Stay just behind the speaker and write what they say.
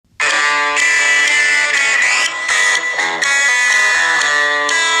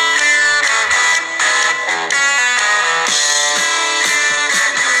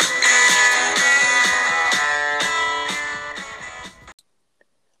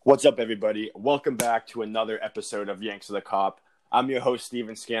What's up, everybody? Welcome back to another episode of Yanks of the Cop. I'm your host,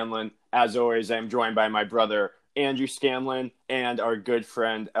 Steven Scanlon. As always, I'm joined by my brother, Andrew Scanlon, and our good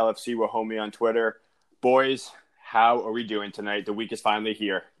friend, LFC Wahomie on Twitter. Boys, how are we doing tonight? The week is finally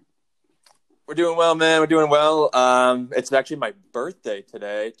here. We're doing well, man. We're doing well. It's actually my birthday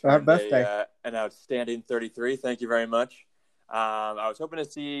today. Happy birthday. An outstanding 33. Thank you very much. I was hoping to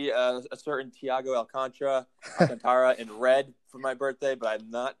see a certain Thiago Alcantara in red for my birthday, but I'm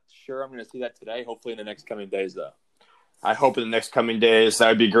not sure I'm going to see that today. Hopefully in the next coming days, though. I hope in the next coming days. That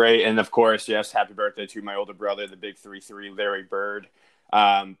would be great. And, of course, yes, happy birthday to my older brother, the big 3-3, Larry Bird.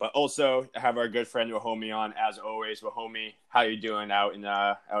 But also have our good friend Wahomie on, as always. Wahomie, how you doing out in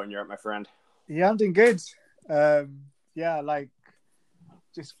Europe, my friend? Yeah, I'm doing good.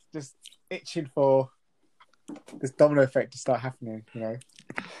 Just itching for this domino effect to start happening, you know?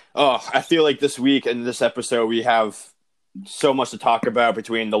 Oh, I feel like this week and this episode we have so much to talk about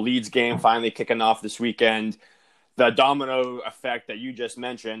between the Leeds game finally kicking off this weekend, the domino effect that you just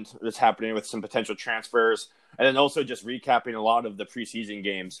mentioned that's happening with some potential transfers, and then also just recapping a lot of the preseason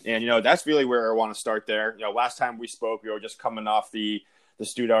games. And, that's really where I want to start there. Last time we spoke, we were just coming off the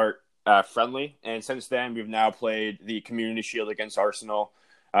Stuttgart friendly, and since then we've now played the Community Shield against Arsenal,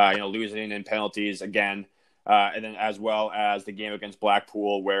 losing in penalties again. And then as well as the game against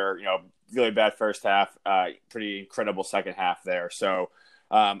Blackpool where, really bad first half, pretty incredible second half there. So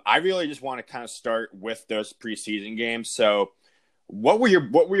I really just want to kind of start with those preseason games. So what were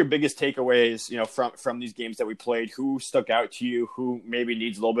your biggest takeaways, from these games that we played? Who stuck out to you? Who maybe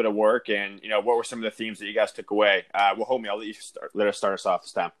needs a little bit of work? And, what were some of the themes that you guys took away? Wahomie, I'll let us start us off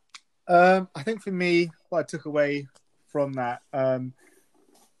this time. I think for me, what I took away from that, I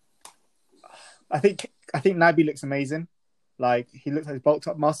think Naby looks amazing. Like, he looks like he's bulked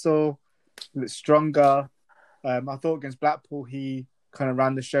up muscle, he looks stronger. I thought against Blackpool, he kind of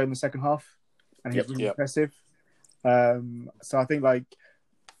ran the show in the second half, and he's really impressive. So I think, I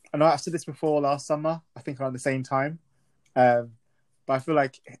know I said this before last summer, I think around the same time. But I feel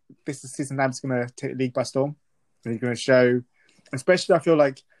like this season, Naby's going to take the league by storm. And he's going to show, especially I feel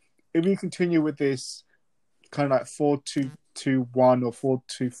like if we continue with this kind of 4-2-2-1 or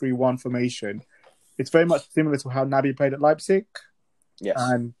 4-2-3-1 formation, it's very much similar to how Naby played at Leipzig. Yes.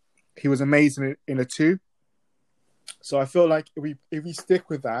 And he was amazing in a 2. So I feel like if we stick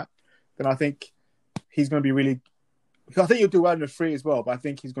with that, then I think he's going to be really... I think he'll do well in a 3 as well, but I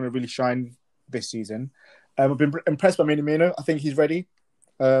think he's going to really shine this season. I've been impressed by Minamino. I think he's ready.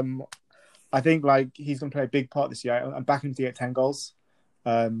 I think he's going to play a big part this year. I'm backing him to get 10 goals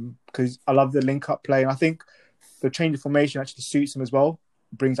because I love the link-up play. And I think the change of formation actually suits him as well.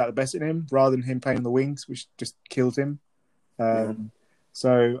 Brings out the best in him rather than him playing on the wings, which just kills him.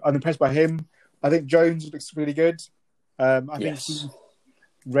 So I'm impressed by him. I think Jones looks really good. I think he's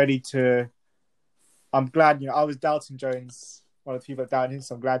ready to... I'm glad, I was doubting Jones, one of the people that doubted him,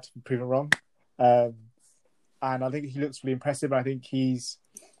 so I'm glad to be proven wrong. And I think he looks really impressive. I think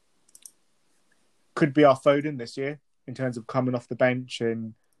could be our Foden this year in terms of coming off the bench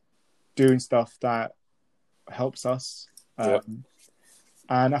and doing stuff that helps us.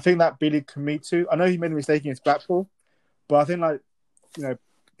 And I think that Billy Kamitu, I know he made a mistake against Blackpool, but I think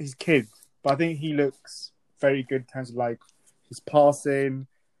he's a kid, but I think he looks very good in terms of his passing,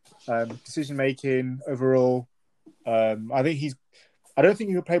 decision making overall. I don't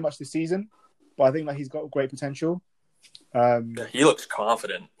think he'll play much this season, but I think he's got great potential. He looks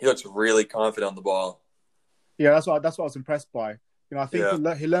confident. He looks really confident on the ball. Yeah, that's what I was impressed by. I think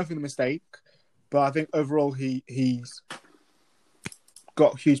he learned from the mistake, but I think overall he's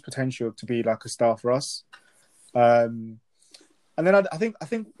got huge potential to be a star for us. And then I think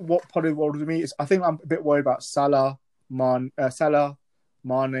what probably worried me is I think I'm a bit worried about Salah, Mane, Gomez,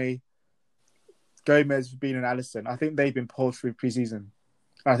 Fabinho, and Alisson. I think they've been poor through pre-season.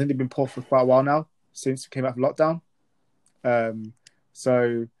 I think they've been poor for quite a while now since we came out of lockdown.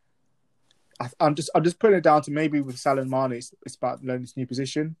 So I'm just putting it down to maybe with Salah and Mane, it's about learning this new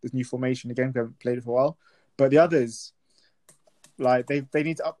position, this new formation again. We haven't played it for a while, but the others, they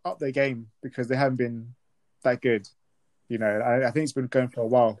need to up their game because they haven't been that good. I think it's been going for a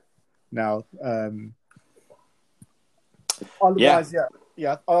while now. Otherwise,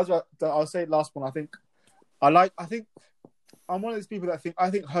 I'll say last one. I think I'm one of those people that I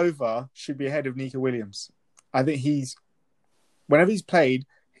think Hover should be ahead of Nico Williams. I think whenever he's played,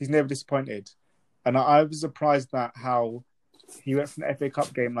 he's never disappointed. And I was surprised at how he went from the FA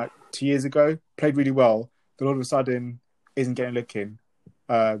Cup game 2 years ago, played really well, then all of a sudden isn't getting a look in.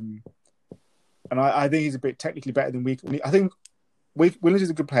 And I think he's a bit technically better than I think Williams is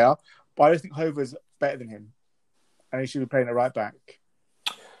a good player, but I don't think Hover's better than him. And he should be playing a right back.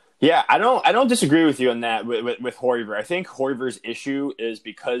 Yeah, I don't disagree with you on that with Hoiver. I think Hoiver's issue is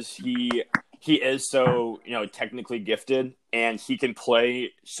because he is so, technically gifted and he can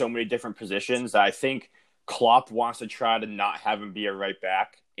play so many different positions that I think Klopp wants to try to not have him be a right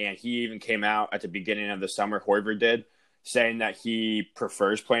back. And he even came out at the beginning of the summer, Hoiver did, saying that he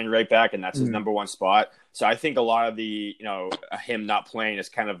prefers playing right back and that's his number one spot. So I think a lot of the, him not playing is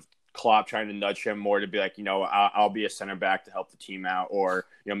kind of Klopp trying to nudge him more to be like, I'll be a center back to help the team out, or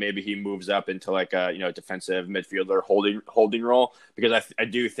maybe he moves up into like a defensive midfielder holding role, because I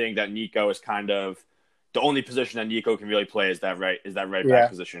do think that Nico is kind of the only position that Nico can really play is that right back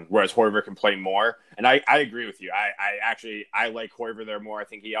position, whereas Hoiver can play more. And I agree with you. I like Hoiver there more. I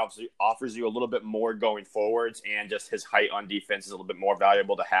think he obviously offers you a little bit more going forwards, and just his height on defense is a little bit more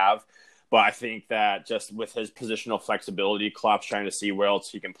valuable to have. But I think that just with his positional flexibility, Klopp's trying to see where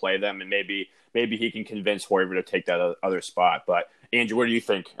else he can play them, and maybe he can convince Hoiver to take that other spot. But Andrew, what do you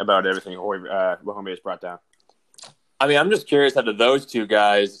think about everything Wahome has brought down? I mean, I'm just curious out of those two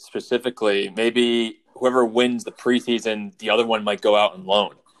guys specifically, maybe whoever wins the preseason, the other one might go out on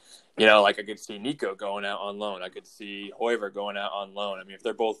loan. Like I could see Nico going out on loan. I could see Hoiver going out on loan. I mean, if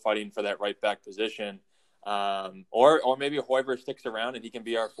they're both fighting for that right back position, or maybe Hoiver sticks around and he can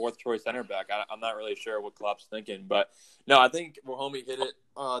be our fourth choice center back. I'm not really sure what Klopp's thinking, but no, I think Wahome hit it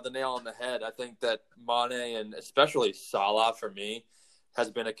the nail on the head. I think that Mane and especially Salah for me has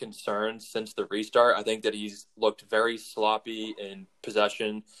been a concern since the restart. I think that he's looked very sloppy in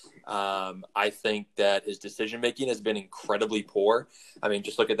possession. I think that his decision making has been incredibly poor. I mean,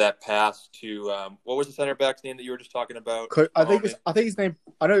 just look at that pass to what was the center back's name that you were just talking about? I think his name.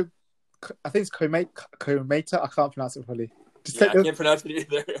 I think it's Kometa. I can't pronounce it fully. I can't pronounce it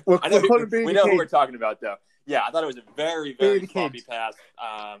either. We know who we're talking about, though. Yeah, I thought it was a very, very sloppy pass.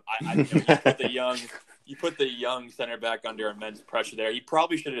 You put the young center back under immense pressure there. He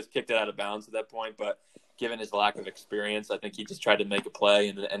probably should have just kicked it out of bounds at that point, but given his lack of experience, I think he just tried to make a play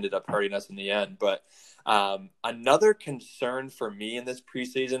and it ended up hurting us in the end. But another concern for me in this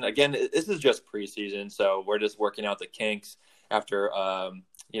preseason, again, this is just preseason, so we're just working out the kinks after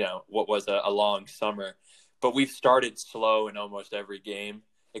what was a long summer. But we've started slow in almost every game,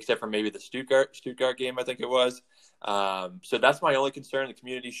 except for maybe the Stuttgart game, I think it was. So that's my only concern. The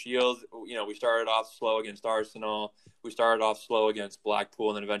Community Shield, we started off slow against Arsenal. We started off slow against Blackpool,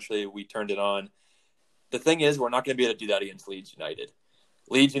 and then eventually we turned it on. The thing is, we're not going to be able to do that against Leeds United.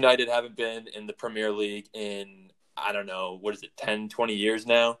 Leeds United haven't been in the Premier League in, 10, 20 years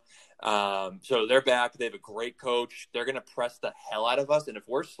now. So they're back. They have a great coach. They're going to press the hell out of us. And if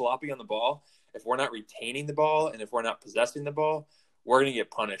we're sloppy on the ball, if we're not retaining the ball, and if we're not possessing the ball, we're going to get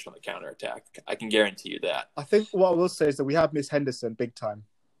punished on the counterattack. I can guarantee you that. I think what I will say is that we have missed Henderson big time.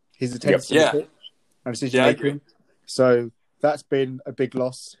 His attention and decision making. So that's been a big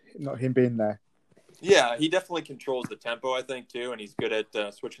loss, not him being there. Yeah, he definitely controls the tempo, I think, too, and he's good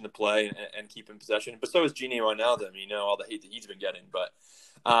at switching the play and keeping possession. But so is Gini Wijnaldum, all the hate that he's been getting. But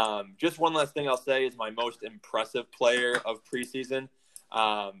just one last thing I'll say is my most impressive player of preseason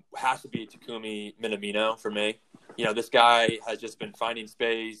has to be Takumi Minamino for me. This guy has just been finding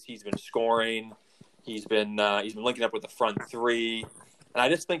space. He's been scoring. He's been linking up with the front three, and I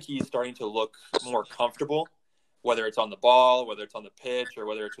just think he's starting to look more comfortable, whether it's on the ball, whether it's on the pitch, or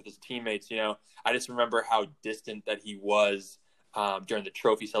whether it's with his teammates. I just remember how distant that he was during the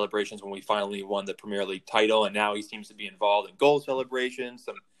trophy celebrations when we finally won the Premier League title, and now he seems to be involved in goal celebrations,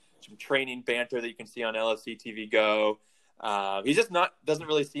 some training banter that you can see on LFC TV Go. He's just doesn't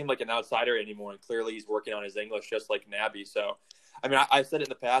really seem like an outsider anymore, and clearly he's working on his English just like Naby. So, I mean, I said it in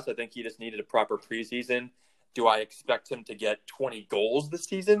the past, I think he just needed a proper preseason. Do I expect him to get 20 goals this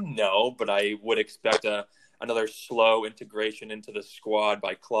season? No, but I would expect another slow integration into the squad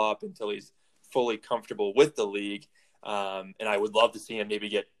by Klopp until he's fully comfortable with the league. And I would love to see him maybe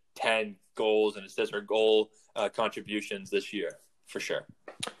get 10 goals and assists or goal contributions this year, for sure.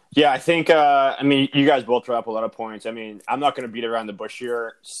 Yeah, I think, you guys both throw up a lot of points. I mean, I'm not going to beat around the bush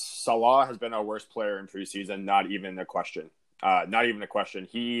here. Salah has been our worst player in preseason, not even a question.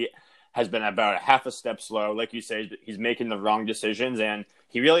 He has been about a half a step slow. Like you say, he's making the wrong decisions, and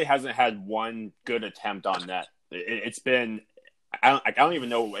he really hasn't had one good attempt on net. It's been, I don't even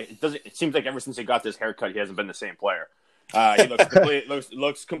know. It seems like ever since he got this haircut, he hasn't been the same player. He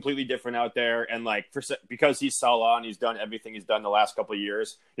looks completely different out there, and because he's Salah and he's done everything he's done the last couple of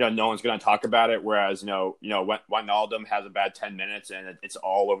years, no one's going to talk about it. Whereas Wijnaldum has a bad 10 minutes and it's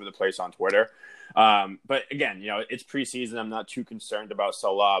all over the place on Twitter. But again, it's preseason. I'm not too concerned about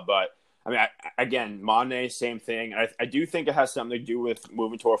Salah, but I mean, again, Mane, same thing. I do think it has something to do with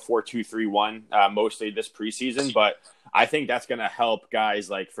moving to a 4-2-3-1, mostly this preseason. But I think that's going to help guys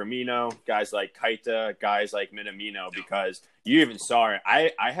like Firmino, guys like Keita, guys like Minamino, because you even saw it.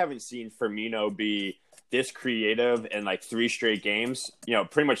 I haven't seen Firmino be this creative in like 3 straight games,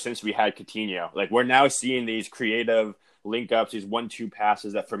 pretty much since we had Coutinho. Like, we're now seeing these creative link-ups, these 1-2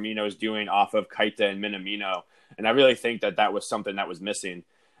 passes that Firmino is doing off of Keita and Minamino. And I really think that was something that was missing.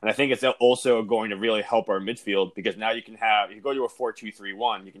 And I think it's also going to really help our midfield, because now you go to a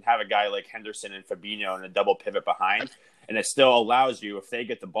 4-2-3-1, you can have a guy like Henderson and Fabinho and a double pivot behind, and it still allows you, if they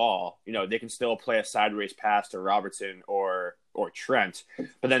get the ball, they can still play a sideways pass to Robertson or Trent.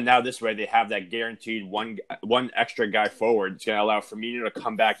 But then now this way they have that guaranteed one extra guy forward. It's going to allow Firmino to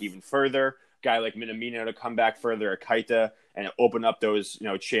come back even further, guy like Minamino to come back further, or Keita, and open up those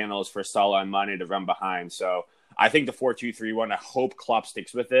channels for Salah and Mane to run behind. So I think the 4-2-3-1, I hope Klopp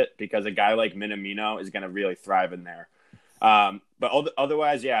sticks with it, because a guy like Minamino is going to really thrive in there. But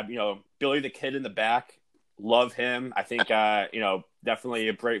otherwise, yeah, Billy the Kid in the back, love him. I think, definitely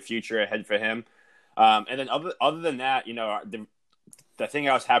a bright future ahead for him. And then other than that, the thing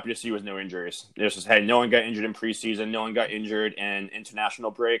I was happy to see was no injuries. No one got injured in preseason. No one got injured in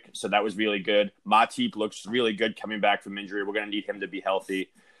international break. So that was really good. Matip looks really good coming back from injury. We're going to need him to be healthy.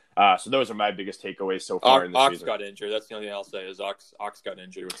 So those are my biggest takeaways so far in the season. Ox got injured. That's the only thing I'll say is Ox got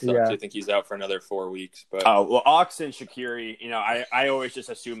injured, which sucks. I think he's out for another 4 weeks. But Ox and Shaqiri, I always just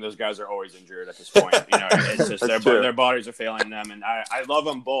assume those guys are always injured at this point. It's just their bodies are failing them, and I love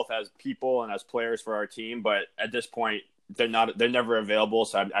them both as people and as players for our team. But at this point, they're never available.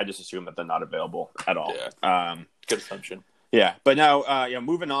 So I just assume that they're not available at all. Yeah. Good assumption. Yeah, but now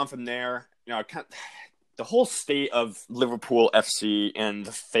moving on from there, the whole state of Liverpool FC and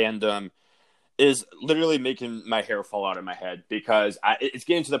the fandom is literally making my hair fall out of my head, because it's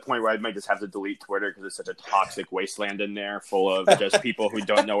getting to the point where I might just have to delete Twitter, because it's such a toxic wasteland in there full of just people who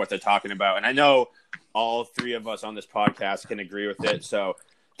don't know what they're talking about. And I know all 3 of us on this podcast can agree with it. So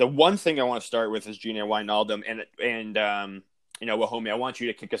the one thing I want to start with is Gini Wijnaldum. And Wahome, I want you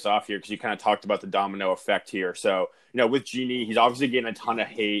to kick us off here, because you kind of talked about the domino effect here. So, with Gini, he's obviously getting a ton of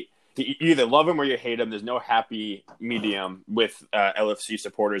hate. You either love him or you hate him. There's no happy medium with LFC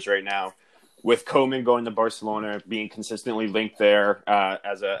supporters right now. With Koeman going to Barcelona, being consistently linked there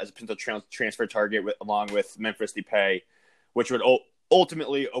as a potential transfer target along with Memphis Depay, which would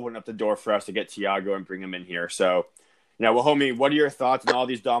ultimately open up the door for us to get Thiago and bring him in here. So, Wahome, what are your thoughts on all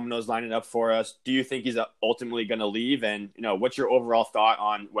these dominoes lining up for us? Do you think he's ultimately going to leave? And, what's your overall thought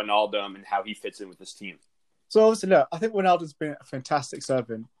on Wijnaldum and how he fits in with this team? So, obviously, look, I think Wijnaldum's been a fantastic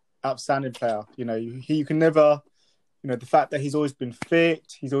servant. Outstanding player. You can never, the fact that he's always been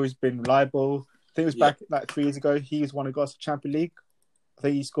fit, he's always been reliable. I think it was back like 3 years ago, he was one who got us to Champions League. I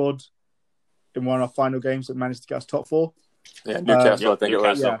think he scored in one of our final games that managed to get us top 4. Yeah, Newcastle, I think it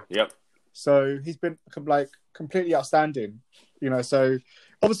was. Yeah. Yep. So he's been completely outstanding. So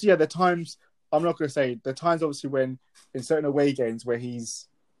obviously, there are times, I'm not going to say, there are times obviously when in certain away games where he's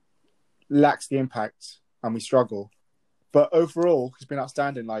lacks the impact and we struggle. But overall, he's been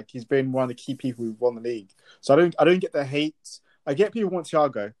outstanding. He's been one of the key people who won the league. So I don't get the hate. I get people want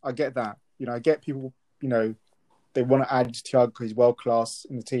Thiago. I get that. I get people, they want to add Thiago because he's world class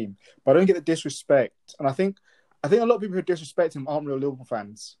in the team. But I don't get the disrespect. And I think a lot of people who disrespect him aren't real Liverpool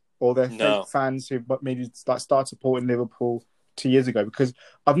fans, or they're fake fans who maybe started supporting Liverpool 2 years ago. Because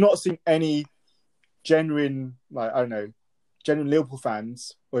I've not seen any genuine Liverpool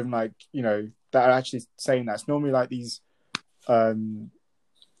fans, or even that are actually saying that. It's normally these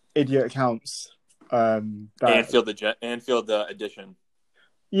idiot accounts. Anfield edition.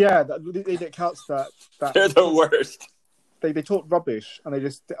 Yeah, the idiot accounts that they're the worst. They talk rubbish, and I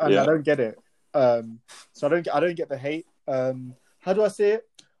don't get it. So I don't get the hate. How do I say it?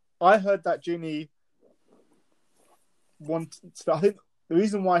 I heard that Gini I think the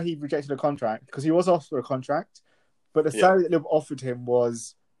reason why he rejected the contract, because he was offered a contract, but the salary that Liverpool offered him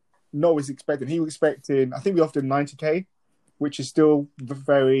was not what he was expecting. He was expecting, I think we offered him 90k, which is still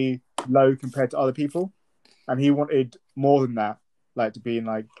very low compared to other people, and he wanted more than that, to be in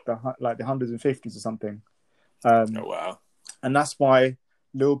the hundreds and fifties or something. Oh wow! And that's why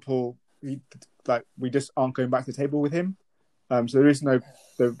Liverpool, we just aren't going back to the table with him. So there is no,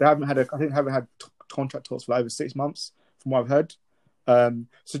 they haven't had contract talks for over 6 months, from what I've heard.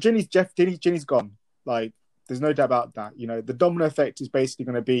 So Gini's gone. There's no doubt about that. The domino effect is basically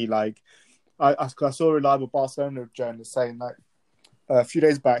going to be I saw a reliable Barcelona journalist saying that a few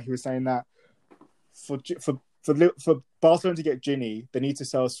days back. He was saying that for Barcelona to get Gini, they need to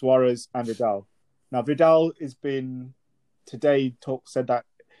sell Suarez and Vidal. Now Vidal said that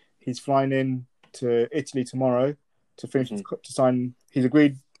He's flying in to Italy tomorrow to finish to sign. He's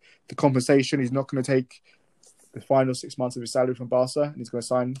agreed the compensation. He's not going to take the final 6 months of his salary from Barca, and he's going to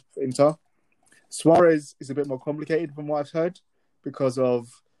sign for Inter. Suarez is a bit more complicated from what I've heard because of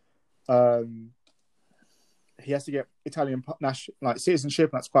he has to get Italian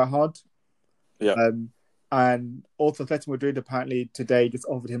citizenship, and that's quite hard. Yeah. And also Atletico Madrid apparently today just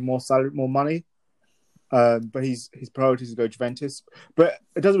offered him more salary, more money. But his priority is to go Juventus. But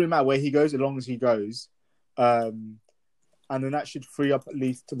it doesn't really matter where he goes as long as he goes. And then that should free up at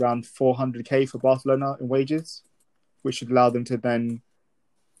least around 400k for Barcelona in wages, which should allow them to then,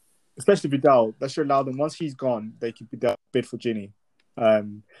 especially Vidal, that should allow them, once he's gone, they could bid for Gini.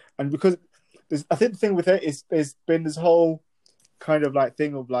 And because I think the thing with it is there's been this whole kind of like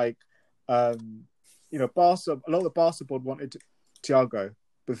thing of like, Barca, a lot of the Barca board wanted Thiago.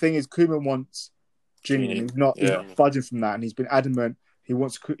 But the thing is, Koeman wants Gini. He's not budging from that, and he's been adamant he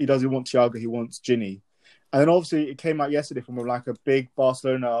doesn't want Thiago, he wants Gini. And then obviously it came out yesterday from like a big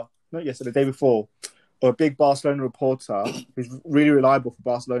Barcelona, not yesterday, the day before, or a big Barcelona reporter who's really reliable for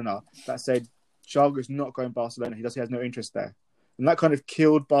Barcelona that said Thiago is not going to Barcelona. He has no interest there. And that kind of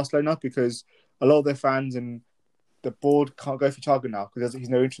killed Barcelona because a lot of their fans and the board can't go for Thiago now because he's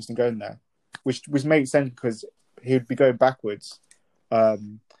no interest in going there, which makes sense because he would be going backwards.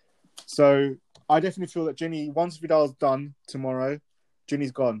 So I definitely feel that Gini, once Vidal's done tomorrow,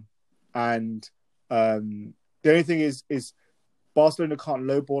 Gini's gone. And the only thing is Barcelona can't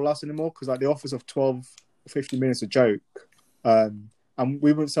lowball us anymore because like the offers of 12, 15 million is a joke. And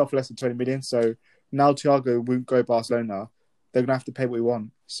we wouldn't sell for less than 20 million. So now Thiago won't go Barcelona. They're going to have to pay what we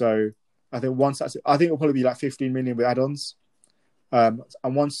want. So I think it'll probably be like 15 million with add-ons. And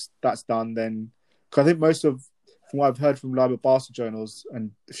once that's done, then, because I think from what I've heard from Live Barca journals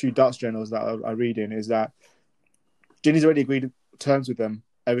and a few Dutch journals that I read in, is that Gini's already agreed terms with them.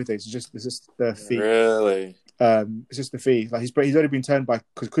 Everything. It's just the fee. Really? It's just the fee. Like he's already been turned by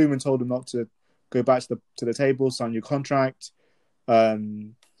because Koeman told him not to go back to the table, sign your contract. He's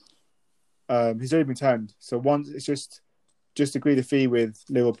already been turned. So once it's just agree the fee with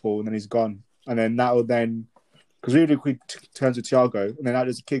Liverpool, and then he's gone. And then that will then, because we would agree terms with Thiago, and then that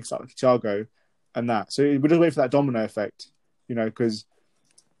just kicks up Thiago and that. So we just wait for that domino effect, because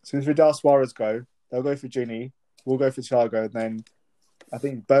since Vidal, Suarez go, they'll go for Gini, we'll go for Thiago, and then I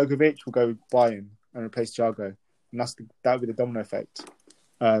think Bogovic will go Bayern and replace Thiago, and that would be the domino effect.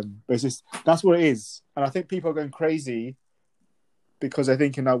 But it's that's what it is, and I think people are going crazy because they're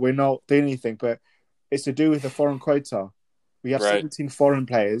thinking that we're not doing anything, but it's to do with the foreign quota. We have 17 foreign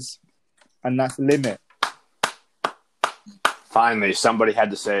players, and that's the limit. Finally, somebody had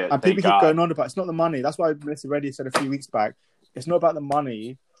to say it. And people keep going on about it's not the money. That's why Melissa Reddy said a few weeks back. It's not about the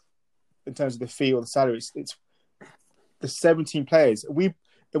money in terms of the fee or the salary. It's the 17 players. If we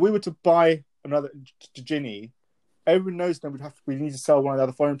were to buy another Gini, everyone knows that we need to sell one of the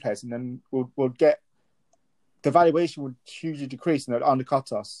other foreign players, and then we'll get the valuation would hugely decrease, and they'll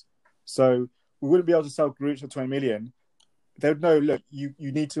undercut us. So we wouldn't be able to sell Grujic for 20 million. They would know, look, you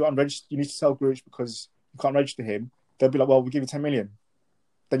need to unregister. You need to sell Grujic because you can't register him. They'll be like, well, we'll give you 10 million.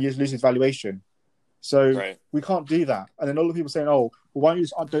 Then you just lose his valuation. So we can't do that. And then all the people saying, oh, well, why don't you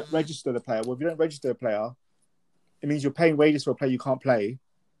just don't register the player? Well, if you don't register a player, it means you're paying wages for a player you can't play.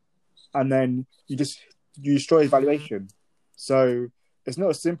 And then you destroy his valuation. So it's not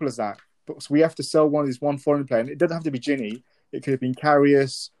as simple as that. But so we have to sell one foreign player. And it doesn't have to be Gini. It could have been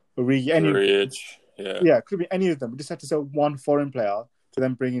Karius, Origi, any Yeah, it could be any of them. We just have to sell one foreign player to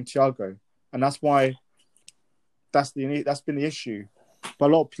then bring in Thiago. And that's why that's been the issue. But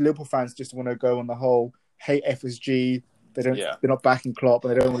a lot of Liverpool fans just want to go on the whole hate FSG. They're not backing Klopp,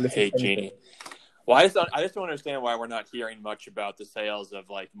 and they don't want to listen hate to anything. Gini. Well, I just don't understand why we're not hearing much about the sales of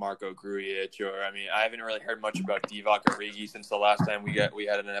like Marco Grujic, or I haven't really heard much about Divock Origi since the last time we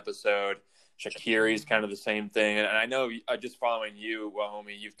had an episode. Shaqiri's kind of the same thing, and I know just following you,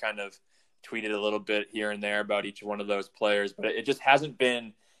 homie, you've kind of tweeted a little bit here and there about each one of those players, but it just hasn't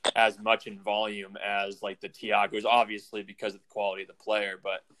been as much in volume as like the Thiagos, obviously because of the quality of the player.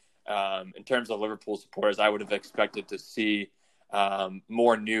 But in terms of Liverpool supporters, I would have expected to see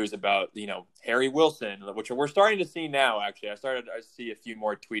more news about, Harry Wilson, which we're starting to see now. Actually, I see a few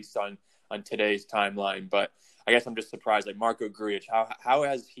more tweets on today's timeline, but I guess I'm just surprised. Like Marco Grujic, how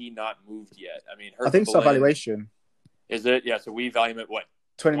has he not moved yet? I mean, I think it's valuation. Is it? Yeah. So we value him at what?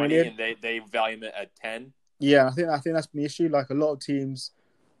 20 million, and they value him at 10. Yeah, I think that's been the issue. Like a lot of teams,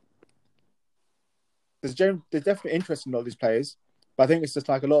 there's definitely interest in a lot of these players, but I think it's just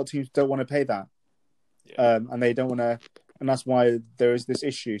like a lot of teams don't want to pay that, and they don't want to, and that's why there is this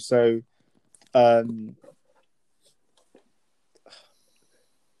issue. So,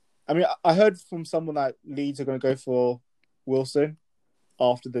 I mean, I heard from someone that Leeds are going to go for Wilson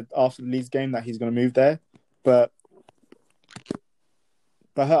after the Leeds game, that he's going to move there. But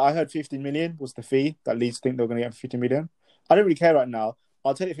I heard 50 million was the fee that Leeds think they're going to get for 50 million. I don't really care right now.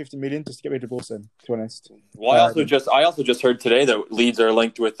 I'll take the 50 million just to get rid of Wilson, to be honest. Well, I also just heard today that Leeds are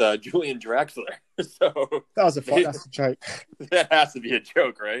linked with Julian Draxler. So that's a joke. That has to be a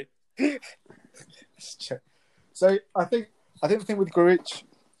joke, right? So I think the thing with Grujic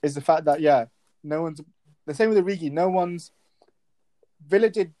is the fact that no one's the same with Origi. Villa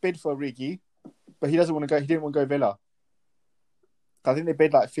did bid for Origi, but he doesn't want to go. He didn't want to go Villa. I think they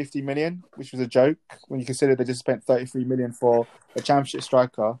bid like 50 million, which was a joke when you consider they just spent 33 million for a championship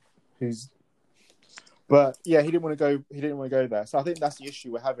striker. But he didn't want to go. He didn't want to go there. So I think that's the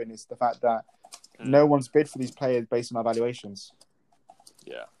issue we're having, is the fact that no one's bid for these players based on our valuations.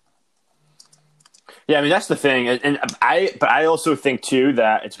 Yeah. Yeah, I mean, that's the thing. But I also think, too,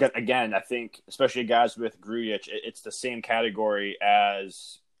 that it's, again, I think, especially guys with Grujic, it's the same category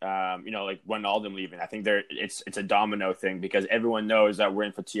as, like Wijnaldum leaving. I think it's a domino thing, because everyone knows that we're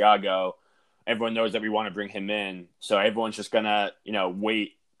in for Thiago. Everyone knows that we want to bring him in. So everyone's just going to,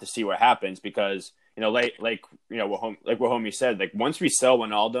 wait to see what happens, because, what Homie said, like, once we sell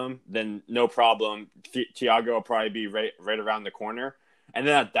Wijnaldum, then no problem. Thiago will probably be right around the corner. And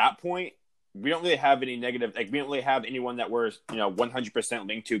then at that point, we don't really have any negative, like, we don't really have anyone that we're, 100%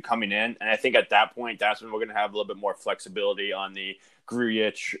 linked to coming in. And I think at that point, that's when we're going to have a little bit more flexibility on the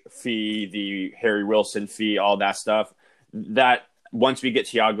Grujic fee, the Harry Wilson fee, all that stuff. That once we get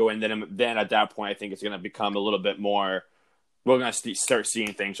Thiago in, then at that point, I think it's going to become a little bit more, we're going to start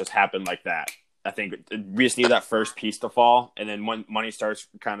seeing things just happen like that. I think we just need that first piece to fall. And then when money starts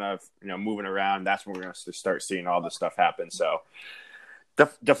kind of, moving around, that's when we're going to start seeing all this stuff happen. So,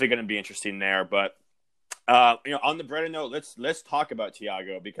 definitely going to be interesting there. But on the brighter note, let's talk about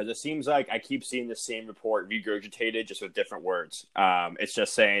Thiago, because it seems like I keep seeing the same report regurgitated, just with different words. It's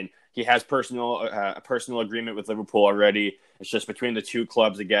just saying he has a personal agreement with Liverpool already. It's just between the two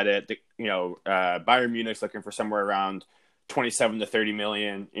clubs to get it. Bayern Munich's looking for somewhere around 27 to 30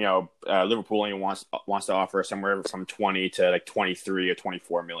 million. Liverpool only wants to offer somewhere from 20 to like 23 or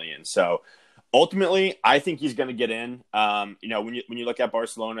 24 million. So ultimately, I think he's going to get in. When you look at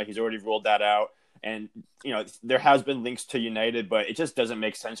Barcelona, he's already ruled that out. And, there has been links to United, but it just doesn't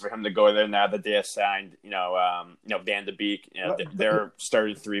make sense for him to go there now that they have signed, Van de Beek. Their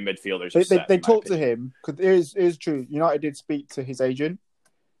starting three midfielders. They talked to him, because it is true. United did speak to his agent,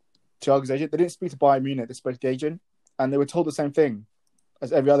 Thiago's agent. They didn't speak to Bayern Munich. They spoke to the agent. And they were told the same thing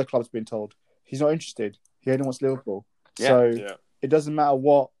as every other club's been told. He's not interested. He only wants Liverpool. It doesn't matter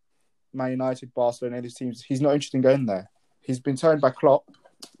what Man United, Barcelona, any of these teams, he's not interested in going there. He's been turned by Klopp,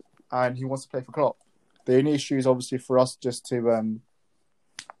 and he wants to play for Klopp. The only issue is obviously for us just to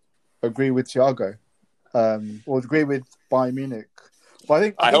agree with Thiago, or agree with Bayern Munich.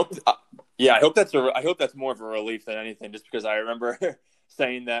 But I hope that's more of a relief than anything, just because I remember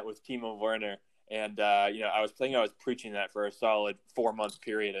saying that with Timo Werner. And, I was preaching that for a solid 4-month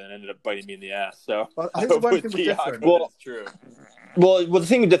period, and it ended up biting me in the ass. So I think one thing was different. It's true. Well,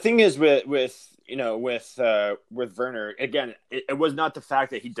 the thing is with Werner, again, it was not the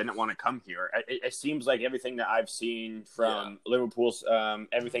fact that he didn't want to come here. It seems like everything that I've seen from Liverpool's,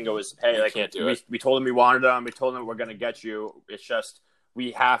 everything goes, hey, like, we told him we wanted him. We told him we're going to get you. It's just,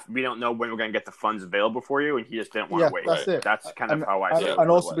 we don't know when we're going to get the funds available for you, and he just didn't want to wait. That's it. That's kind of how I see it.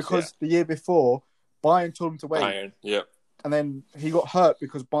 And also because the year before, Bayern told him to wait. And then he got hurt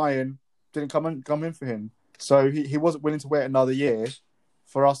because Bayern didn't come in for him. So he wasn't willing to wait another year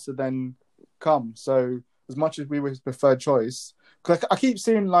for us to then come. So as much as we were his preferred choice, because I keep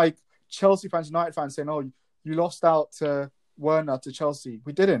seeing like Chelsea fans, United fans saying, "Oh, you lost out to Werner to Chelsea."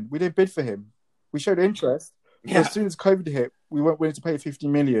 We didn't. We didn't bid for him. We showed interest. Yeah. As soon as COVID hit, we weren't willing to pay 50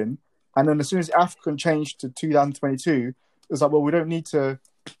 million. And then as soon as AFCON changed to 2022, it was like, well, we don't need to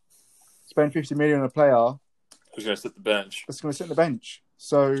spend 50 million on a player who's going to sit the bench. That's going to sit on the bench.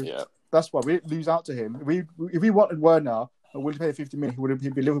 So that's why we didn't lose out to him. If we wanted Werner and willing to pay 50 million,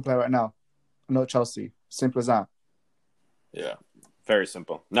 he'd be a Liverpool player right now, not Chelsea. Simple as that. Yeah. Very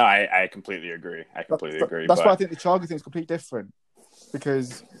simple. No, I completely agree. Agree. That's why I think the Thiago thing is completely different,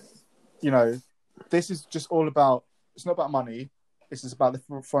 because, this is just all about, it's not about money. It's just about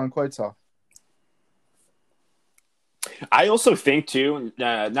the foreign quota. I also think too,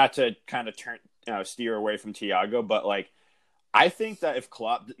 not to kind of steer away from Thiago, but like, I think that if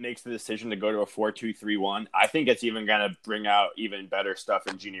Klopp makes the decision to go to a 4-2-3-1, I think it's even going to bring out even better stuff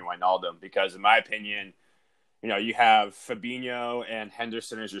in Gini Wijnaldum, because in my opinion, you have Fabinho and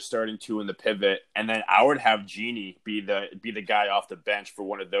Henderson as your starting two in the pivot, and then I would have Genie be the guy off the bench for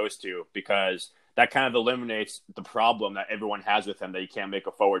one of those two, because that kind of eliminates the problem that everyone has with him, that he can't make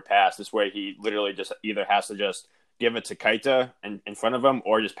a forward pass. This way, he literally just either has to just give it to Keita in front of him,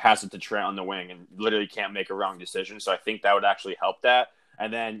 or just pass it to Trent on the wing, and literally can't make a wrong decision. So I think that would actually help that.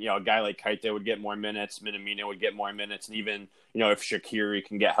 And then, a guy like Keita would get more minutes, Minamino would get more minutes, and even, if Shaqiri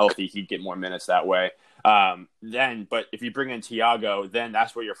can get healthy, he'd get more minutes that way. But if you bring in Thiago, then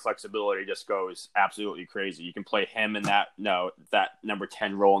that's where your flexibility just goes absolutely crazy. You can play him in that number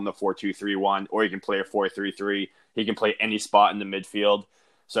 10 role in the 4-2-3-1, or you can play a 4-3-3. He can play any spot in the midfield.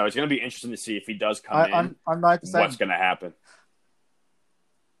 So it's going to be interesting to see if he does come in. I'm 90%. What's going to happen?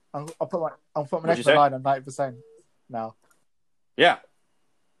 I'll put my next line on 90% now. Yeah.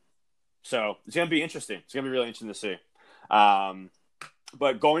 So it's going to be interesting. It's going to be really interesting to see.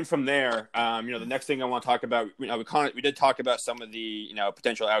 But going from there, the next thing I want to talk about, we did talk about some of the,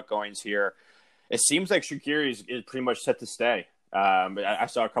 potential outgoings here. It seems like Shaqiri is pretty much set to stay. I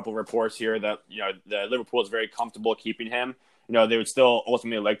saw a couple of reports here that, the Liverpool is very comfortable keeping him. They would still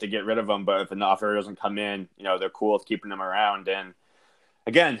ultimately like to get rid of him, but if an offer doesn't come in, they're cool with keeping him around. And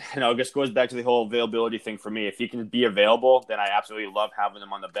again, it just goes back to the whole availability thing for me. If he can be available, then I absolutely love having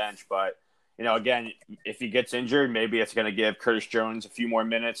him on the bench. But, again, if he gets injured, maybe it's going to give Curtis Jones a few more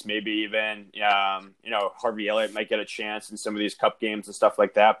minutes. Maybe even, Harvey Elliott might get a chance in some of these cup games and stuff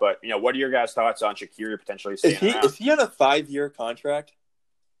like that. But, what are your guys' thoughts on Shaqiri potentially staying around? Is he on a 5-year contract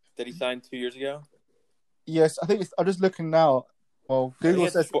that he signed 2 years ago? Yes, I think I'm just looking now. Well, Google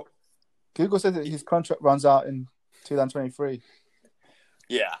says that his contract runs out in 2023.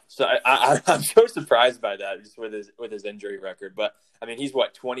 Yeah, so I'm so surprised by that, just with his injury record. But I mean, he's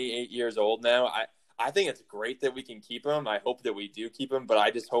 28 years old now. I think it's great that we can keep him. I hope that we do keep him, but I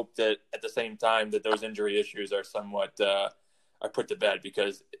just hope that at the same time that those injury issues are somewhat are put to bed,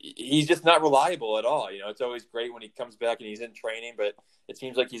 because he's just not reliable at all. It's always great when he comes back and he's in training, but it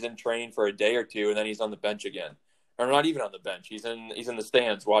seems like he's in training for a day or two and then he's on the bench again, or not even on the bench. He's in the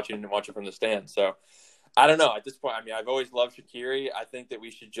stands watching from the stands. So. I don't know. At this point, I mean, I've always loved Shaqiri. I think that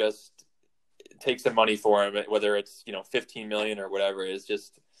we should just take some money for him, whether it's, $15 million or whatever. It's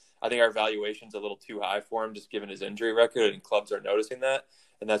just, I think our valuation's a little too high for him, just given his injury record, and clubs are noticing that.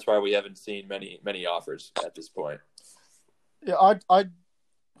 And that's why we haven't seen many offers at this point. Yeah,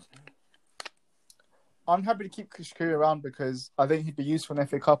 I'm happy to keep Shaqiri around, because I think he'd be useful in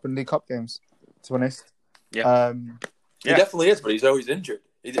FA Cup and League Cup games, to be honest. Yeah. He definitely is, but he's always injured.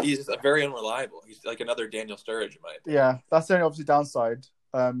 He's very unreliable. He's like another Daniel Sturridge, in my opinion. Yeah, that's the only obviously downside.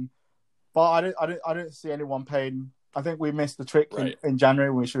 But I don't see anyone paying. I think we missed the trick in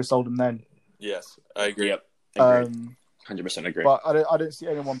January when we should have sold him then. Yes, I agree. Yep, 100% agree. But I don't see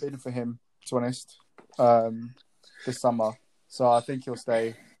anyone bidding for him, to be honest, this summer. So I think he'll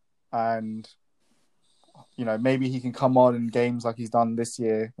stay, and maybe he can come on in games like he's done this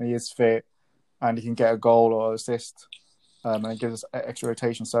year when he is fit, and he can get a goal or assist. And it gives us extra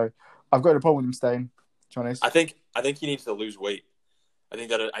rotation. So I've got no problem with him staying, to be honest. I think he needs to lose weight. I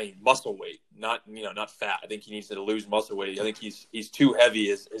think muscle weight, not fat. I think he needs to lose muscle weight. I think he's too heavy.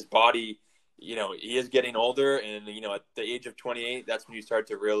 His body, he is getting older, and at the age of 28, that's when you start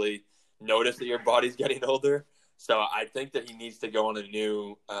to really notice that your body's getting older. So I think that he needs to go on a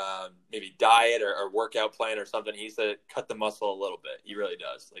new maybe diet or workout plan or something. He needs to cut the muscle a little bit. He really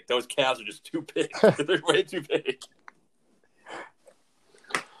does. Like, those calves are just too big. They're way too big.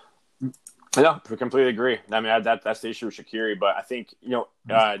 Yeah, we completely agree. I mean, that's the issue with Shaqiri. But I think,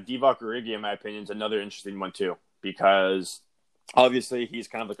 Divock Origi, in my opinion, is another interesting one too, because obviously he's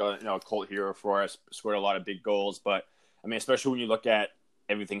kind of like a cult hero for us, scored a lot of big goals. But I mean, especially when you look at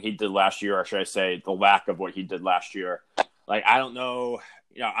everything he did last year, or should I say the lack of what he did last year. Like, I don't know.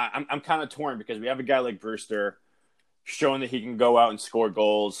 I'm kind of torn, because we have a guy like Brewster showing that he can go out and score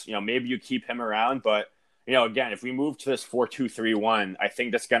goals. Maybe you keep him around, but again, if we move to this 4-2-3-1, I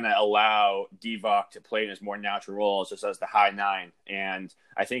think that's going to allow Divock to play in his more natural roles, just as the high nine. And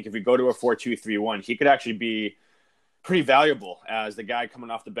I think if we go to a 4-2-3-1, he could actually be pretty valuable as the guy coming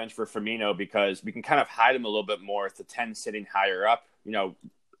off the bench for Firmino, because we can kind of hide him a little bit more with the 10 sitting higher up.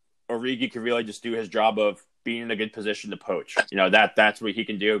 Origi could really just do his job of being in a good position to poach. That's what he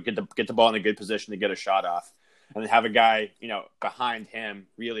can do. Get the ball in a good position to get a shot off. And then have a guy, behind him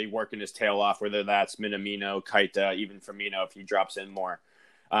really working his tail off, whether that's Minamino, Keita, even Firmino if he drops in more.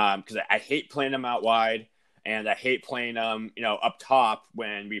 Because I hate playing him out wide, and I hate playing him, up top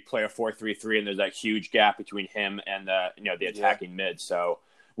when we play a 4-3-3 and there's that huge gap between him and the attacking mid. So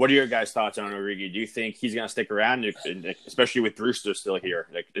What are your guys' thoughts on Origi? Do you think he's going to stick around, especially with Brewster still here?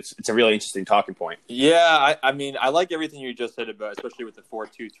 Like, it's a really interesting talking point. Yeah, I mean, I like everything you just said about, especially with the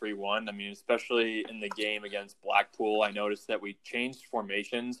 4-2-3-1. I mean, especially in the game against Blackpool, I noticed that we changed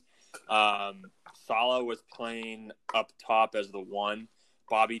formations. Salah was playing up top as the 1.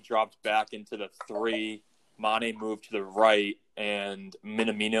 Bobby dropped back into the 3. Mane moved to the right, and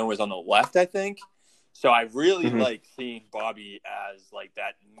Minamino was on the left, I think. So I really like seeing Bobby as like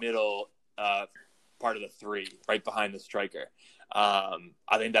that middle part of the 3, right behind the striker. I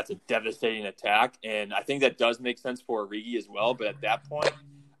think that's a devastating attack, and I think that does make sense for Origi as well. But at that point,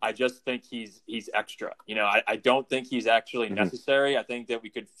 I just think he's extra. You know, I don't think he's actually necessary. I think that we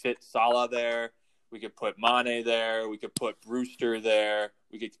could fit Salah there. We could put Mane there. We could put Brewster there.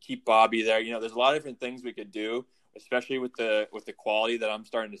 We could keep Bobby there. You know, there's a lot of different things we could do, especially with the quality that I'm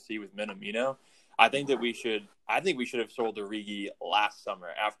starting to see with Minamino. I think we should have sold Origi last summer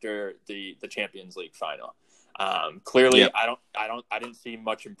after the Champions League final. Clearly, I didn't see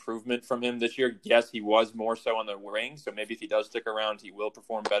much improvement from him this year. Yes, he was more so on the wing, so maybe if he does stick around, he will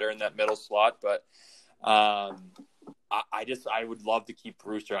perform better in that middle slot. But I would love to keep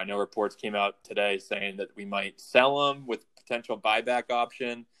Brewster. I know reports came out today saying that we might sell him with potential buyback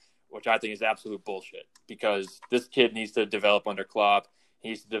option, which I think is absolute bullshit because this kid needs to develop under Klopp. He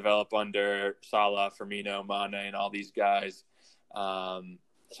needs to develop under Salah, Firmino, Mane, and all these guys. So,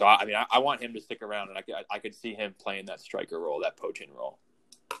 I mean, I want him to stick around, and I could see him playing that striker role, that poaching role.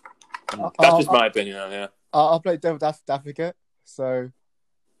 That's just my opinion on it. I'll play devil's advocate. So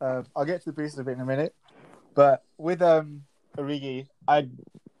I'll get to the boost of it in a minute. But with Origi, I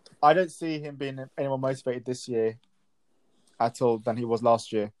don't see him being any more motivated this year at all than he was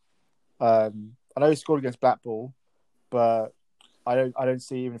last year. I know he scored against Blackpool, but I don't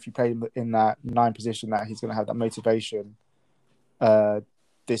see, even if you played him in that 9 position, that he's going to have that motivation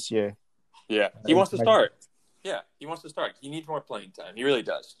this year. Yeah, he wants to start. Yeah, he wants to start. He needs more playing time. He really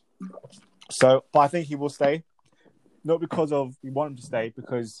does. So, but I think he will stay. Not because we want him to stay,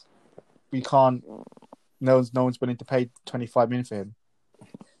 because we can't. No one's willing to pay 25 million for him,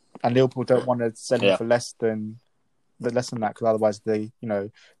 and Liverpool don't want to sell him for less than that, because otherwise they, you know,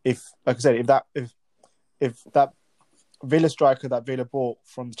 if like I said, if that Villa striker that Villa bought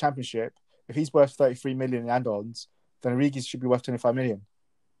from the Championship, if he's worth 33 million in add-ons, then Origi should be worth 25 million.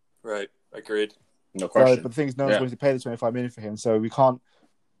 Right, agreed. No question. So, but the thing is, no one's willing to pay the 25 million for him, so we can't.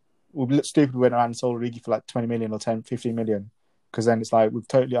 We'll look stupid. We went around and sold Origi for like 20 million or 10, 15 million, because then it's like we've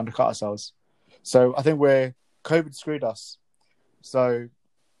totally undercut ourselves. So I think COVID screwed us. So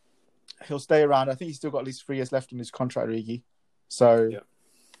he'll stay around. I think he's still got at least 3 years left on his contract, Origi. So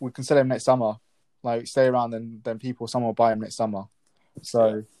we can sell him next summer. Like, stay around, and then someone will buy him next summer.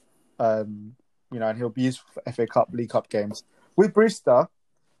 So, you know, and he'll be used for FA Cup, League Cup games. With Brewster,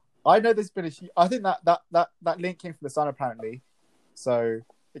 I know there's been I think that link came from the Sun, apparently. So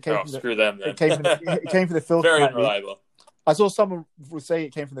it came screw them then. It came from the filth. Very unreliable. I saw someone would say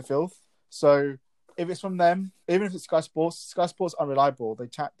it came from the filth. So if it's from them, even if it's Sky Sports unreliable. They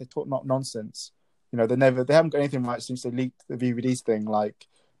talk not nonsense. You know, they haven't got anything right since they leaked the VVDs thing, like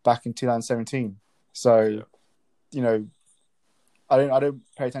back in 2017. So, you know, I don't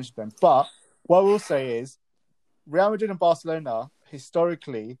pay attention to them. But what I will say is, Real Madrid and Barcelona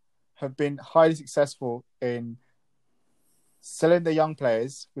historically have been highly successful in selling their young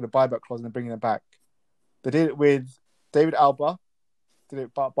players with a buyback clause and then bringing them back. They did it with David Alba, did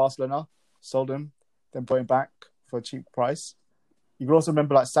it at Barcelona, sold him, then brought him back for a cheap price. You can also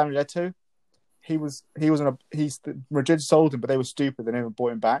remember like Samuel Eto'o. Madrid sold him, but they were stupid. They never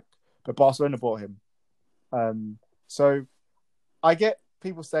bought him back. But Barcelona bought him. So I get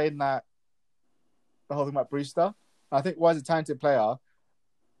people saying that the whole thing about Brewster. I think, why is a talented player?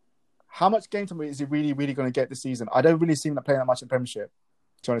 How much game time is he really, really going to get this season? I don't really see him playing that much in Premiership,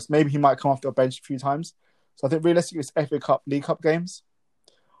 to be honest. Maybe he might come off the bench a few times. So I think realistically, it's FA Cup, League Cup games.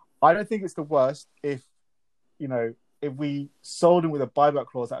 I don't think it's the worst if we sold him with a buyback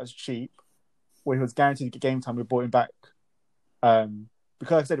clause that was cheap, where he was guaranteed to get game time, we bought him back.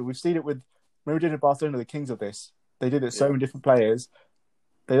 Because like I said, we've seen it with, when we did in Barcelona, the kings of this. They did it so many different players.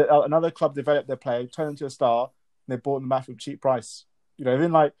 Another club developed their player, turned them into a star, and they bought them back for a cheap price. You know,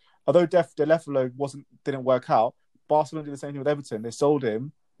 even like, although De Lefelo didn't work out, Barcelona did the same thing with Everton. They sold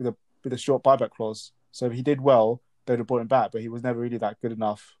him with a short buyback clause. So if he did well, they'd have bought him back, but he was never really that good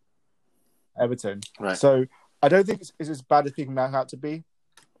enough. Everton. Right. So I don't think it's as bad as people make out to be.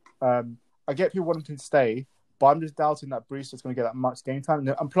 I get people wanting to stay, but I'm just doubting that Brewster's going to get that much game time.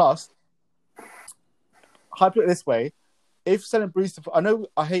 And plus, I put it this way: if selling Brewster, I know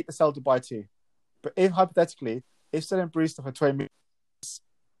I hate the sell to buy too, but if hypothetically, if selling Brewster for 20 million,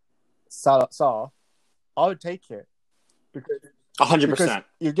 Saar, I would take it because 100%.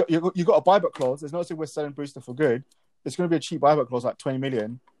 you got a buyback clause. There's no saying we're selling Brewster for good. It's going to be a cheap buyback clause, like 20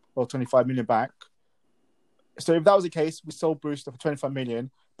 million or 25 million back. So if that was the case, we sold Brewster for 25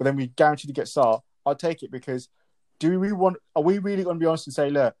 million, but then we guaranteed to get Saar, I'd take it because are we really going to be honest and say,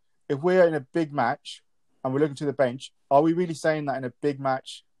 look, if we're in a big match and we're looking to the bench, are we really saying that in a big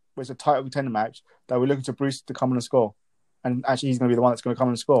match, where it's a title contender match, that we're looking to Brewster to come in and score? And actually, he's going to be the one that's going to come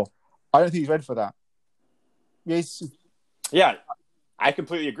in and score. I don't think he's ready for that. Yeah, I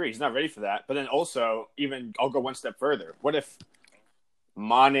completely agree. He's not ready for that. But then also, I'll go one step further. What if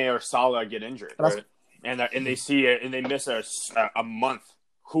Mane or Salah get injured, right? and they miss a month?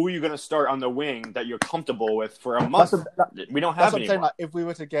 Who are you going to start on the wing that you're comfortable with for a month? We don't have. That's what I'm saying. Like, if we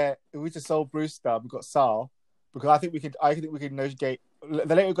were to sell Brewster, we've got Saar, because I think we could negotiate. The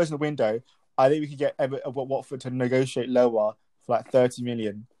later it goes in the window, I think we could get Watford to negotiate lower for like 30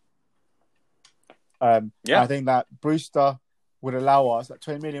 million. I think that Brewster would allow us, like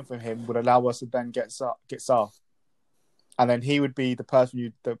 20 million from him would allow us to then get Saar. And then he would be the person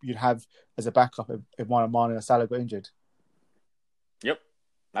you'd have as a backup if one of Mane or Salah got injured. Yep.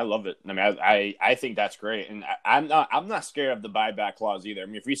 I love it. I mean, I think that's great. And I'm not scared of the buyback clause either. I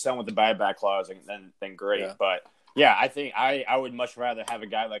mean, if we sell with the buyback clause, then great. Yeah. But yeah, I think I would much rather have a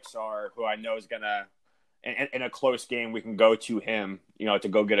guy like Saar, who I know is going to, in a close game, we can go to him, to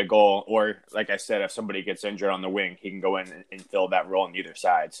go get a goal. Or, like I said, if somebody gets injured on the wing, he can go in and fill that role on either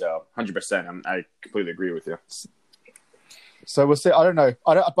side. So 100%, I completely agree with you. So we'll see. I don't know.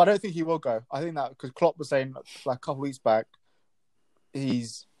 But I don't think he will go. I think that because Klopp was saying like a couple weeks back, he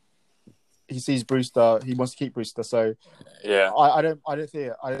sees Brewster. He wants to keep Brewster. So yeah, I don't see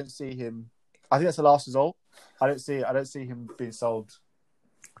it. I don't see him. I think that's the last result. I don't see him being sold.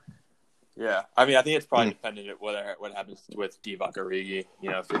 Yeah, I mean, I think it's probably dependent on what happens with Divock Origi.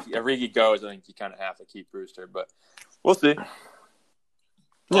 If Origi goes, I think you kind of have to keep Brewster, but we'll see.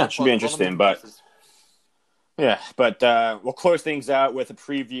 Yeah, it should be interesting, but. Yeah, but we'll close things out with a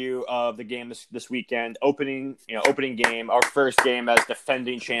preview of the game this weekend. Opening game, our first game as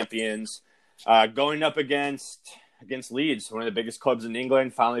defending champions, going up against Leeds, one of the biggest clubs in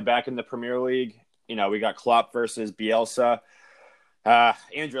England, finally back in the Premier League. We got Klopp versus Bielsa.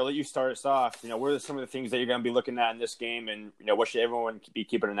 Andrew, I'll let you start us off. What are some of the things that you're going to be looking at in this game, and what should everyone be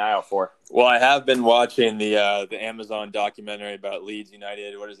keeping an eye out for? Well, I have been watching the Amazon documentary about Leeds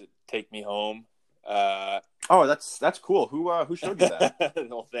United. What is it? Take Me Home. Oh, that's cool. Who showed you that?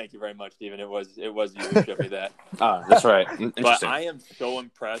 Well, thank you very much, Stephen. It was you who showed me that. That's right. But I am so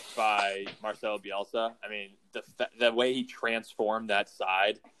impressed by Marcelo Bielsa. I mean, the way he transformed that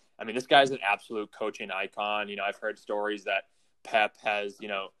side. I mean, this guy's an absolute coaching icon. I've heard stories that Pep has,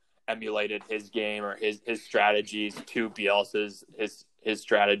 emulated his game or his strategies to Bielsa's his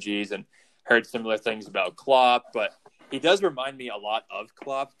strategies, and heard similar things about Klopp, but he does remind me a lot of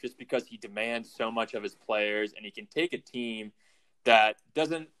Klopp just because he demands so much of his players, and he can take a team that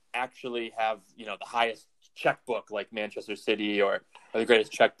doesn't actually have, the highest checkbook like Manchester City or the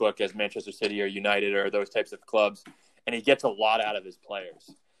greatest checkbook as Manchester City or United or those types of clubs, and he gets a lot out of his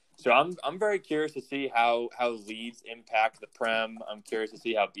players. So I'm very curious to see how Leeds impact the Prem. I'm curious to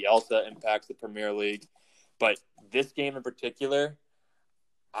see how Bielsa impacts the Premier League. But this game in particular,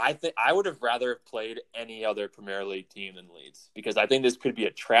 I think I would have rather played any other Premier League team than Leeds, because I think this could be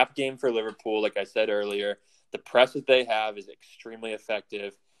a trap game for Liverpool. Like I said earlier, the press that they have is extremely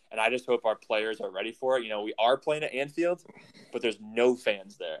effective, and I just hope our players are ready for it. We are playing at Anfield, but there's no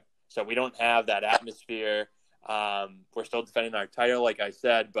fans there, so we don't have that atmosphere. We're still defending our title, like I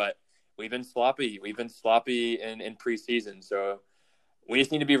said, but we've been sloppy. We've been sloppy in preseason, so we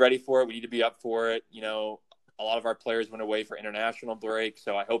just need to be ready for it. We need to be up for it. A lot of our players went away for international break,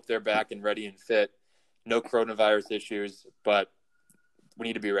 so I hope they're back and ready and fit. No coronavirus issues, but we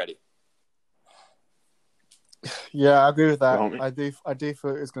need to be ready. Yeah, I agree with that. I do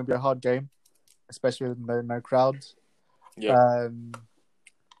feel it's going to be a hard game, especially with no crowds. Yeah.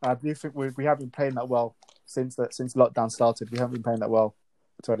 I do think we haven't been playing that well since lockdown started. We haven't been playing that well,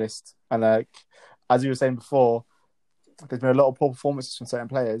 to be honest. And as you were saying before, there's been a lot of poor performances from certain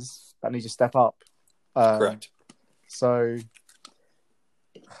players that need to step up. Correct. So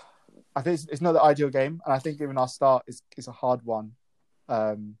I think it's not the ideal game, and I think even our start is a hard one,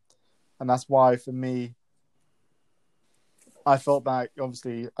 and that's why for me, I felt like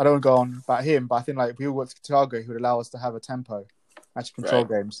obviously I don't want to go on about him, but I think like if we all worked to Thiago, he would allow us to have a tempo, actually control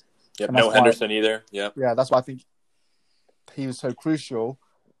games. Yep, no Henderson either. Yep. Yeah, that's why I think he was so crucial.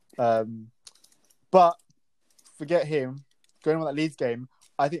 But forget him. Going on that Leeds game,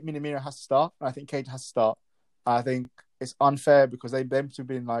 I think Minamino has to start, and I think Keita has to start. I think it's unfair because them two have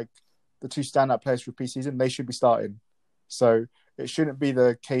been like the two standout players for preseason, they should be starting. So it shouldn't be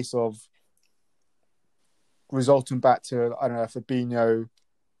the case of resulting back to, I don't know, Fabinho,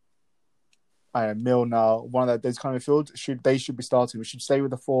 Milner, one of those kind of fields. They should be starting. We should stay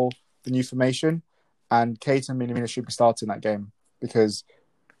with the new formation, and Keita and Minamino should be starting that game because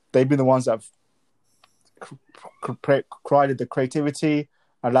they've been the ones that have created the creativity,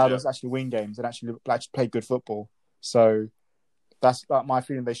 allowed us to actually win games and actually play good football. So that's my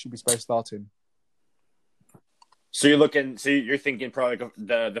feeling. They should be starting. So you're thinking probably like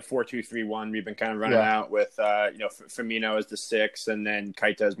the 4-2-3-1 we've been kind of running out with Firmino as the 6 and then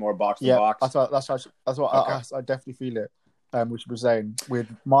Keita as more box to box. That's what I definitely feel it. Which was saying with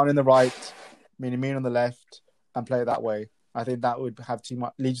Mane on the right, Minamino on the left, and play it that way. I think that would have too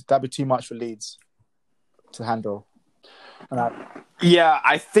much. That'd be too much for Leeds to handle.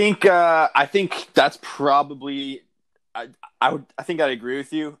 I think that's probably. I think I'd agree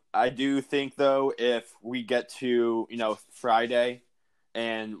with you. I do think though, if we get to Friday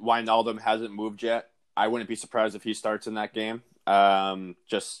and Wijnaldum hasn't moved yet, I wouldn't be surprised if he starts in that game.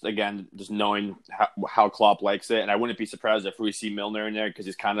 Just knowing how Klopp likes it, and I wouldn't be surprised if we see Milner in there because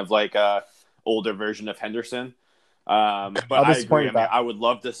he's kind of like a older version of Henderson. But I agree. I would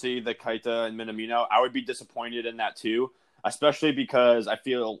love to see the Keita and Minamino. I would be disappointed in that too, especially because I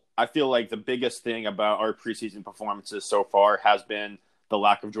feel like the biggest thing about our preseason performances so far has been the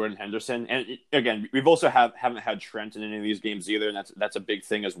lack of Jordan Henderson. And again, we've also haven't had Trent in any of these games either, and that's a big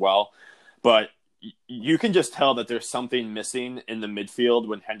thing as well. But you can just tell that there's something missing in the midfield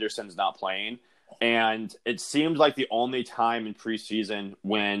when Henderson's not playing. And it seemed like the only time in preseason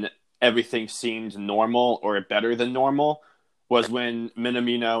when everything seemed normal or better than normal was when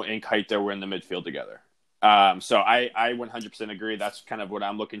Minamino and Keita were in the midfield together. So I 100% agree. That's kind of what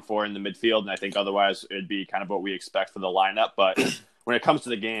I'm looking for in the midfield. And I think otherwise it'd be kind of what we expect for the lineup. But when it comes to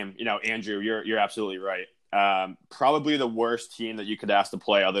the game, Andrew, you're absolutely right. Probably the worst team that you could ask to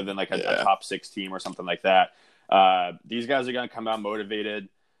play other than like a top 6 team or something like that. These guys are going to come out motivated.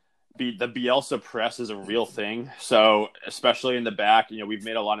 The Bielsa press is a real thing. So especially in the back, we've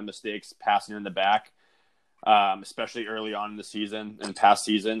made a lot of mistakes passing in the back, especially early on in the season and past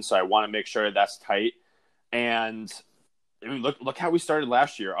season. So I want to make sure that's tight. And I mean, look how we started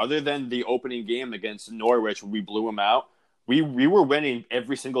last year. Other than the opening game against Norwich, we blew them out. We were winning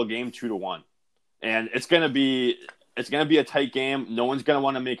every single game 2-1. And it's gonna be a tight game. No one's gonna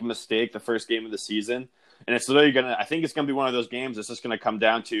want to make a mistake the first game of the season, and it's literally I think it's gonna be one of those games. It's just gonna come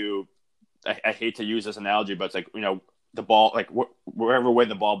down to. I hate to use this analogy, but it's like the ball, like wherever way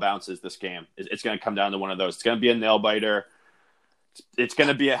the ball bounces this game, it's gonna come down to one of those. It's gonna be a nail biter. It's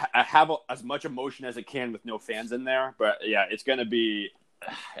gonna be have as much emotion as it can with no fans in there. But yeah, it's gonna be.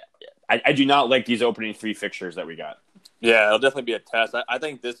 I do not like these opening 3 fixtures that we got. Yeah, it'll definitely be a test. I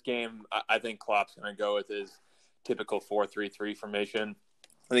think this game, I think Klopp's going to go with his typical 4-3-3 formation.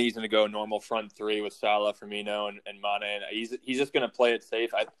 I think he's going to go normal front 3 with Salah, Firmino, and Mane. And he's just going to play it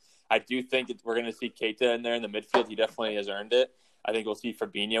safe. I do think we're going to see Keita in there in the midfield. He definitely has earned it. I think we'll see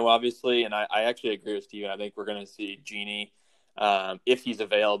Fabinho, obviously. And I actually agree with Steven. I think we're going to see Gini. If he's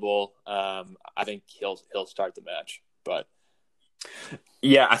available, I think he'll start the match. But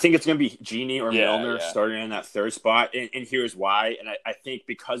yeah, I think it's going to be Gini or Milner starting in that third spot. And here's why. And I think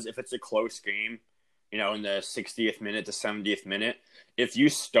because if it's a close game, in the 60th minute to 70th minute, if you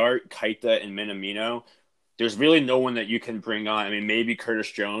start Keita and Minamino, there's really no one that you can bring on. I mean, maybe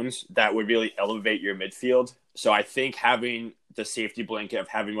Curtis Jones, that would really elevate your midfield. So I think having the safety blanket of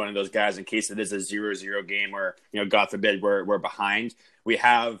having one of those guys in case it is a 0-0 game or, God forbid, we're behind, we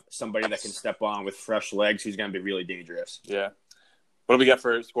have somebody that can step on with fresh legs who's going to be really dangerous. Yeah. What do we got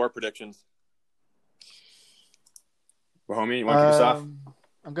for score predictions? Well, homie, you want to kick us off?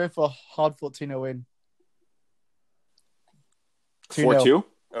 I'm going for a hard-fought 2-0 win. 4-2?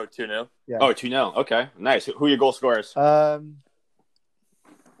 Oh, 2-0? Yeah. Oh, 2-0. Okay, nice. Who are your goal scorers? Goal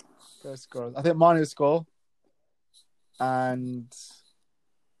scorers. I think Mane will score. And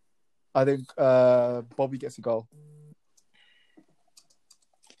I think Bobby gets a goal.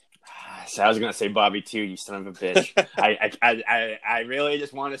 So I was gonna say Bobby too, you son of a bitch. I really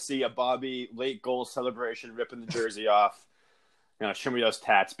just want to see a Bobby late goal celebration, ripping the jersey off. Show me those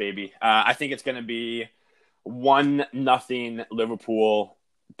tats, baby. I think it's gonna be 1-0 Liverpool.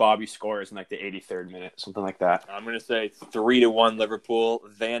 Bobby scores in like the 83rd minute, something like that. I'm gonna say 3-1 Liverpool.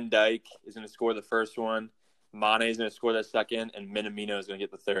 Van Dijk is gonna score the first one. Mane is gonna score the second, and Minamino is gonna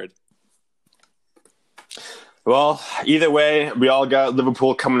get the third. Well, either way, we all got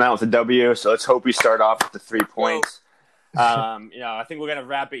Liverpool coming out with a W, so let's hope we start off with the 3 points. I think we're gonna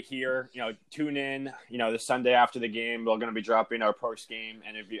wrap it here. Tune in. The Sunday after the game, we're gonna be dropping our post game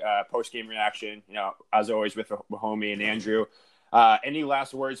reaction. As always with homie and Andrew. Any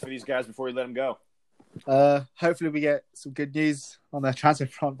last words for these guys before we let them go? Hopefully we get some good news on the transfer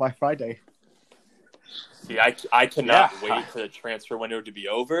front by Friday. See, I cannot wait for the transfer window to be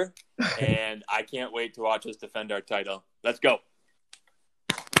over, and I can't wait to watch us defend our title. Let's go.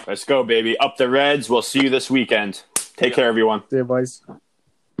 Let's go, baby. Up the Reds. We'll see you this weekend. Take care, everyone. See you, boys.